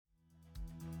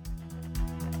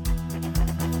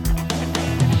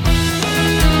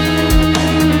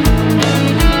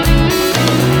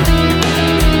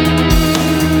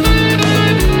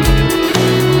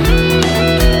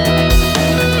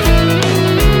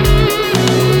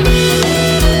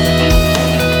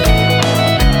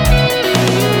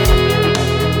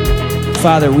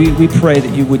Father, we pray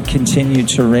that you would continue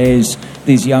to raise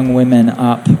these young women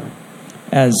up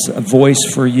as a voice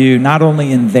for you, not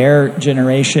only in their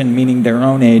generation, meaning their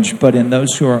own age, but in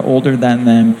those who are older than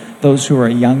them, those who are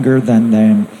younger than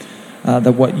them,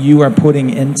 that what you are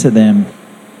putting into them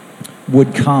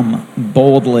would come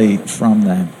boldly from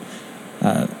them.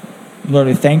 Lord,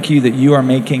 we thank you that you are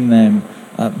making them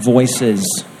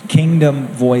voices, kingdom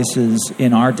voices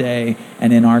in our day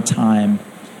and in our time.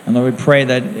 And Lord, we pray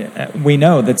that we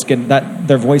know that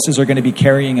their voices are going to be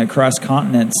carrying across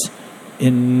continents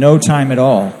in no time at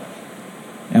all.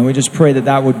 And we just pray that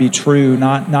that would be true,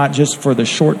 not just for the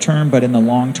short term, but in the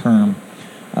long term.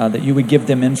 That you would give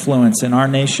them influence in our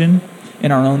nation,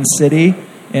 in our own city,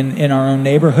 in our own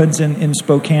neighborhoods in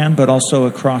Spokane, but also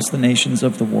across the nations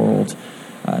of the world.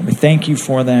 We thank you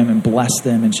for them and bless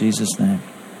them in Jesus' name.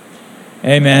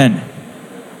 Amen.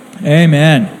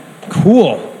 Amen.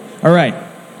 Cool. All right.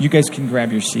 You guys can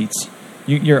grab your seats.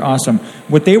 You're awesome.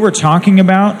 What they were talking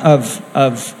about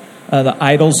of the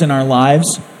idols in our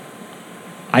lives,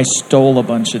 I stole a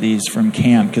bunch of these from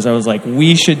camp because I was like,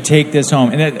 we should take this home.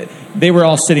 And they were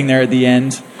all sitting there at the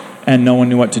end, and no one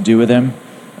knew what to do with them.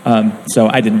 So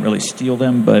I didn't really steal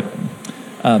them, but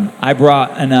I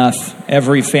brought enough.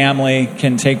 Every family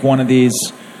can take one of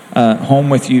these home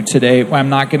with you today. I'm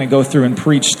not going to go through and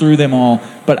preach through them all,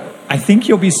 but I think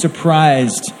you'll be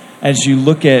surprised as you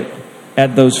look at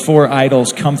those four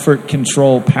idols: comfort,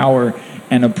 control, power,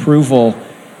 and approval.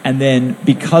 And then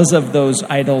because of those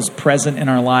idols present in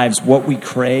our lives, what we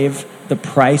crave, the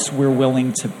price we're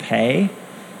willing to pay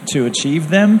to achieve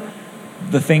them,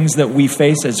 the things that we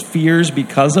face as fears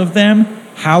because of them,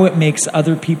 how it makes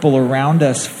other people around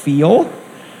us feel,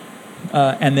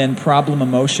 and then problem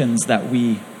emotions that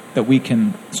we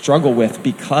can struggle with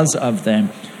because of them.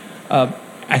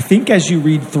 I think as you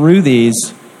read through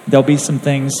these, there'll be some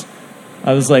things.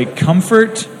 I was like,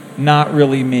 comfort, not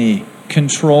really me.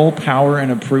 Control, power,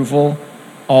 and approval,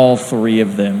 all three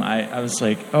of them. I was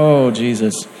like, oh,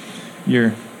 Jesus,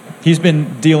 he's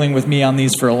been dealing with me on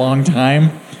these for a long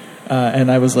time.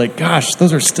 And I was like, gosh,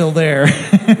 those are still there.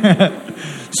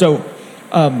 So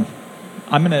we're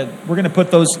gonna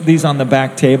put these on the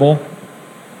back table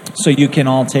so you can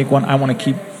all take one. I want to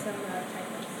keep.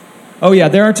 Oh yeah,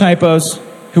 there are typos.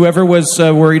 Whoever was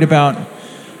worried about,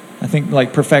 I think,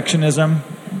 like perfectionism,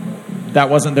 that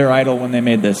wasn't their idol when they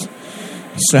made this.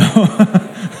 So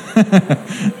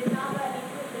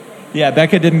yeah,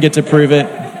 Becca didn't get to proof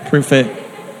it.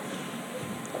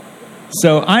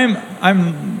 So I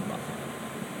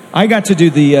got to do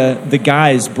the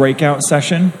guys breakout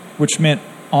session, which meant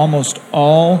almost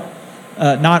all,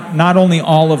 not only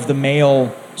all of the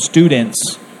male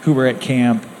students who were at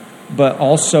camp, but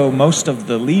also most of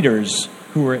the leaders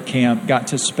who were at camp got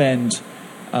to spend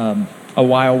a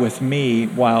while with me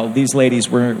while these ladies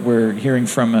were hearing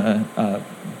from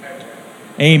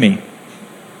Amy.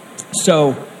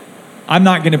 So I'm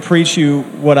not going to preach you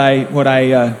what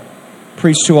I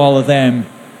preached to all of them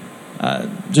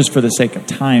just for the sake of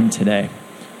time today.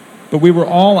 But we were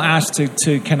all asked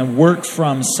to kind of work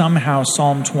from somehow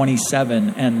Psalm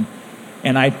 27, and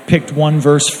I picked one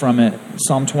verse from it.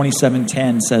 Psalm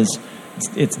 27:10 says,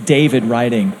 it's David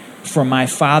writing, "For my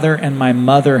father and my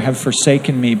mother have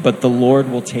forsaken me, but the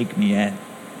Lord will take me in."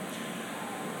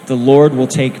 The Lord will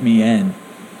take me in.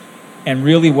 And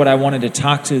really what I wanted to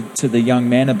talk to the young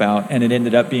men about, and it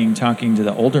ended up being talking to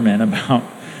the older men about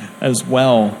as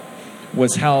well,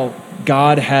 was how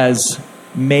God has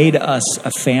made us a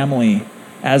family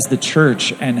as the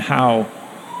church, and how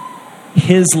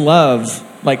his love,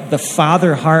 like the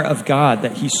father heart of God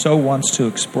that he so wants to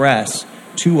express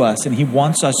to us, and he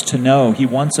wants us to know.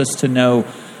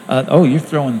 Oh, you're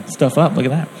throwing stuff up. Look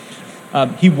at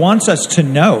that. He wants us to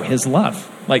know his love.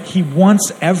 Like he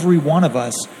wants every one of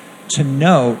us to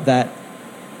know that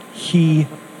he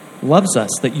loves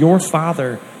us, that your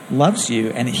Father loves you,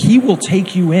 and he will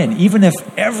take you in. Even if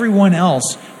everyone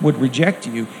else would reject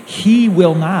you, he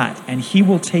will not, and he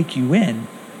will take you in.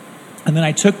 And then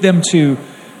I took them to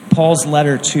Paul's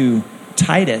letter to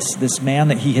Titus, this man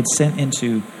that he had sent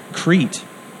into Crete.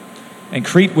 And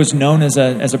Crete was known as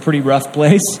a pretty rough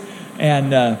place.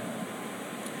 And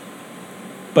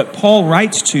but Paul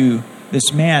writes to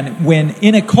this man when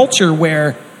in a culture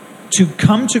where to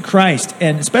come to Christ,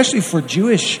 and especially for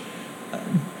Jewish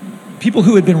people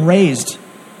who had been raised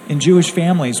in Jewish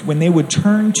families, when they would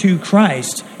turn to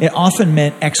Christ, it often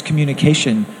meant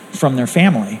excommunication from their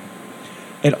family.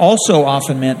 It also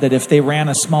often meant that if they ran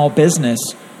a small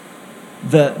business,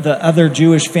 the other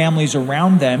Jewish families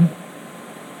around them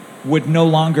would no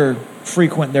longer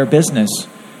frequent their business.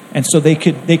 And so they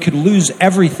could lose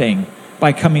everything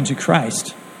by coming to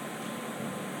Christ.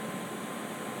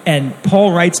 And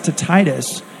Paul writes to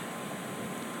Titus,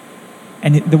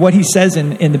 and what he says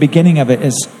in the beginning of it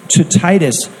is, to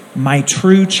Titus, my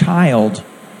true child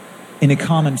in a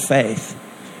common faith.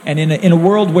 And in a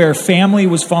world where family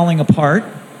was falling apart,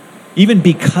 even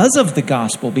because of the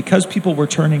gospel, because people were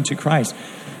turning to Christ,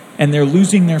 and they're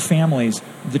losing their families,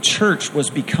 the church was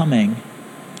becoming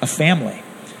a family.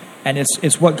 And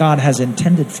it's what God has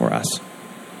intended for us.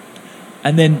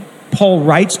 And then Paul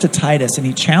writes to Titus, and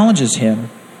he challenges him,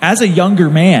 as a younger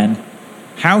man,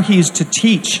 how he is to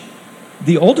teach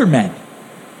the older men.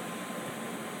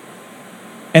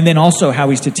 And then also how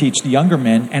he's to teach the younger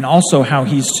men, and also how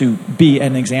he's to be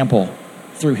an example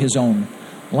through his own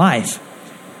life.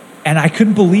 And I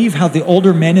couldn't believe how the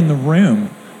older men in the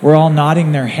room were all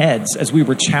nodding their heads as we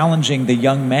were challenging the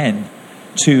young men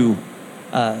to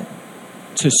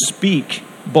speak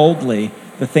boldly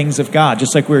the things of God,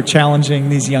 just like we were challenging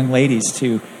these young ladies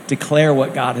to declare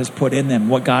what God has put in them,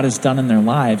 what God has done in their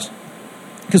lives.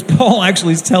 Because Paul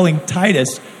actually is telling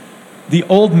Titus, the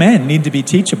old men need to be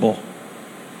teachable.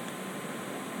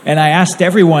 And I asked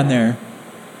everyone there,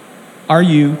 are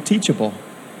you teachable?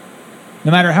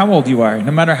 No matter how old you are,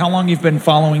 no matter how long you've been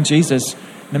following Jesus,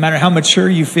 no matter how mature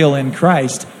you feel in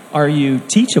Christ, are you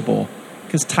teachable?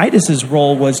 Because Titus's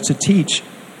role was to teach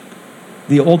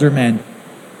the older men.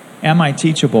 Am I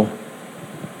teachable?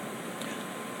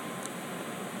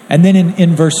 And then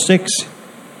in verse 6,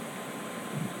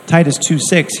 Titus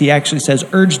 2:6, he actually says,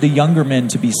 urge the younger men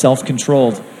to be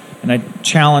self-controlled. And I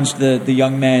challenged the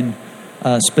young men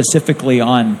specifically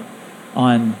on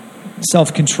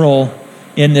self-control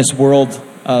in this world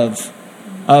of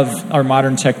our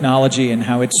modern technology, and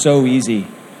how it's so easy.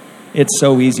 It's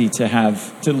so easy to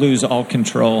lose all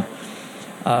control.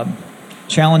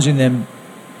 Challenging them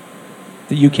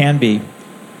that you can be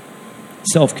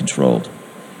self-controlled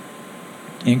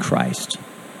in Christ.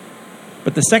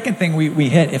 But the second thing we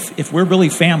hit, if we're really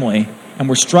family and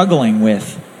we're struggling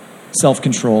with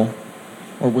self-control,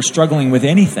 or we're struggling with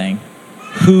anything,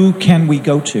 who can we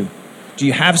go to? Do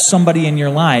you have somebody in your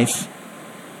life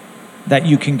that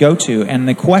you can go to? And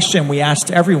the question we asked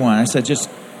everyone, I said, just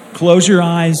close your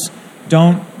eyes.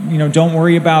 Don't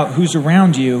worry about who's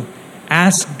around you.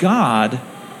 Ask God,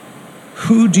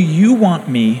 who do you want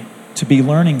me to be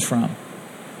learning from?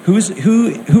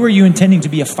 Who are you intending to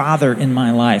be a father in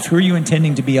my life? Who are you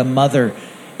intending to be a mother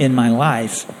in my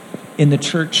life, in the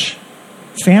church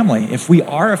family? If we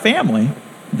are a family,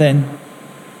 then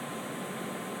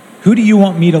who do you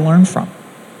want me to learn from?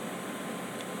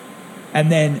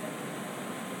 And then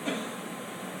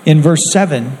in verse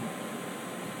 7,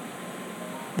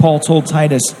 Paul told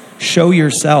Titus, show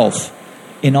yourself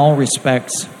in all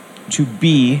respects to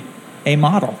be a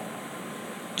model.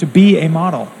 To be a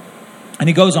model. And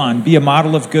he goes on, be a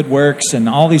model of good works and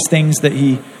all these things that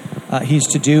he's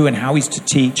to do and how he's to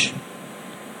teach.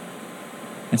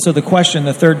 And so the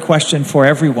third question for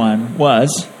everyone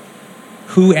was,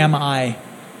 who am I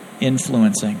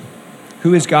influencing?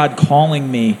 Who is God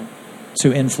calling me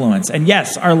to influence? And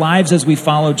yes, our lives as we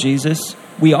follow Jesus,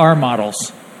 we are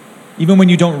models. Even when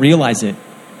you don't realize it,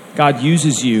 God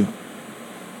uses you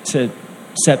to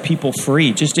set people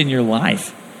free just in your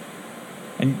life.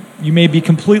 And you may be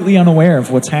completely unaware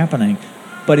of what's happening.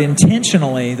 But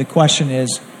intentionally, the question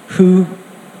is, who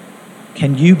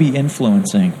can you be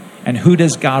influencing? And who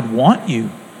does God want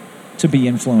you to be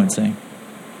influencing?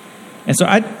 And so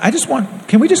I just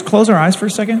can we just close our eyes for a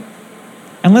second?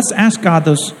 And let's ask God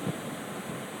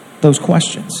those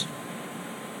questions.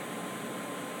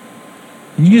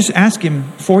 And you just ask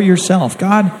him for yourself.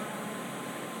 God,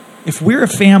 if we're a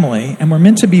family and we're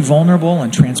meant to be vulnerable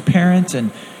and transparent,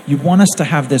 and you want us to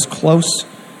have this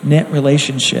close-knit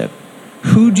relationship,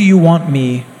 who do you want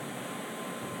me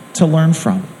to learn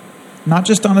from? Not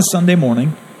just on a Sunday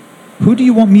morning. Who do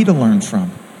you want me to learn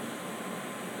from?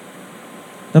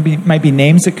 Might be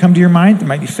names that come to your mind. There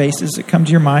might be faces that come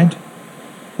to your mind.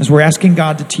 As we're asking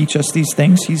God to teach us these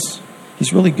things, He's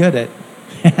really good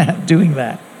at doing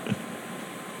that.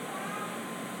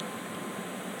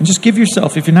 And just give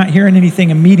yourself, if you're not hearing anything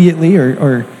immediately,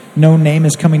 or no name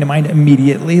is coming to mind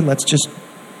immediately, let's just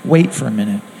wait for a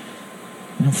minute.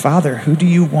 Father, who do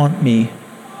you want me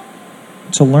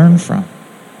to learn from?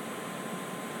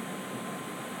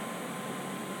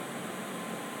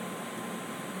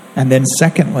 And then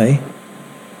secondly,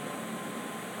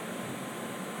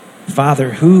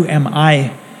 Father, who am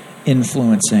I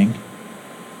influencing?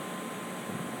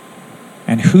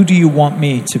 And who do you want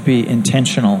me to be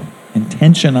intentionally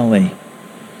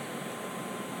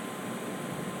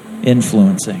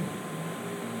influencing?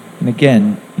 And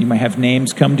again, you might have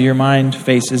names come to your mind,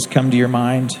 faces come to your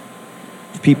mind.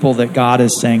 People that God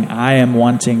is saying, I am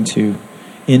wanting to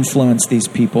influence these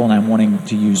people and I'm wanting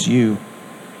to use you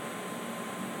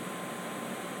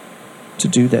to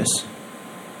do this.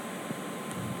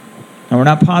 And we're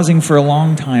not pausing for a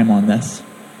long time on this,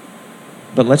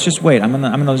 but let's just wait. I'm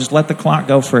gonna just let the clock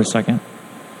go for a second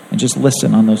and just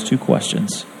listen on those two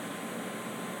questions.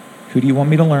 Who do you want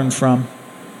me to learn from?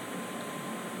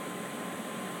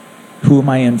 Who am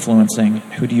I influencing?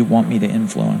 Who do you want me to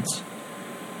influence?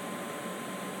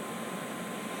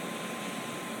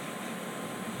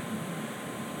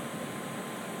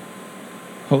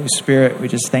 Holy Spirit, we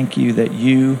just thank you that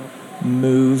you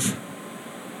move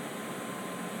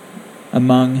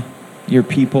among your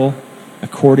people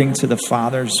according to the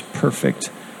Father's perfect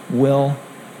will.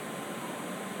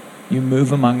 You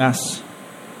move among us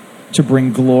to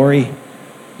bring glory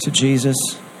to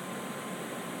Jesus.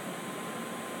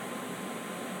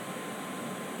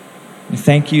 We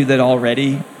thank you that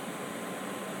already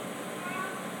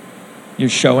you're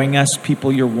showing us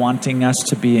people you're wanting us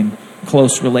to be in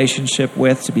close relationship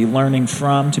with, to be learning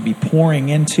from, to be pouring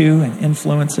into and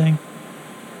influencing.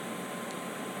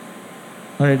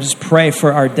 Lord, I just pray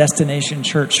for our Destination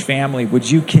Church family.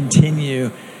 Would you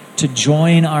continue to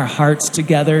join our hearts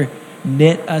together,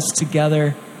 knit us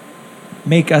together,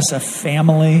 make us a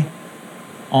family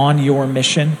on your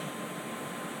mission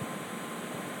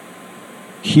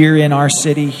here in our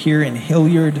city, here in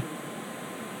Hilliard,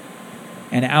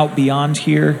 and out beyond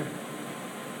here.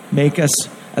 Make us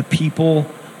a people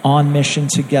on mission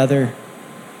together,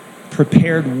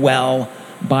 prepared well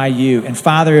by you. And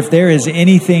Father, if there is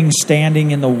anything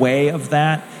standing in the way of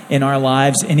that in our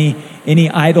lives, any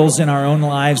idols in our own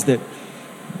lives that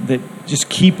just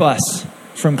keep us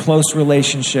from close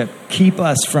relationship, keep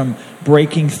us from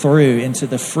breaking through into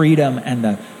the freedom and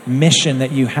the mission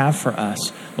that you have for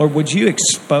us, Lord, would you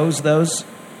expose those?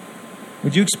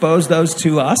 Would you expose those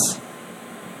to us?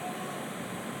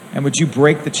 And would you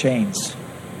break the chains?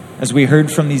 As we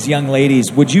heard from these young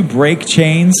ladies, would you break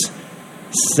chains,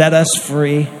 set us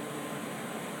free?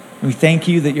 We thank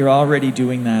you that you're already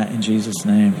doing that in Jesus'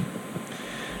 name.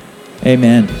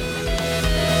 Amen.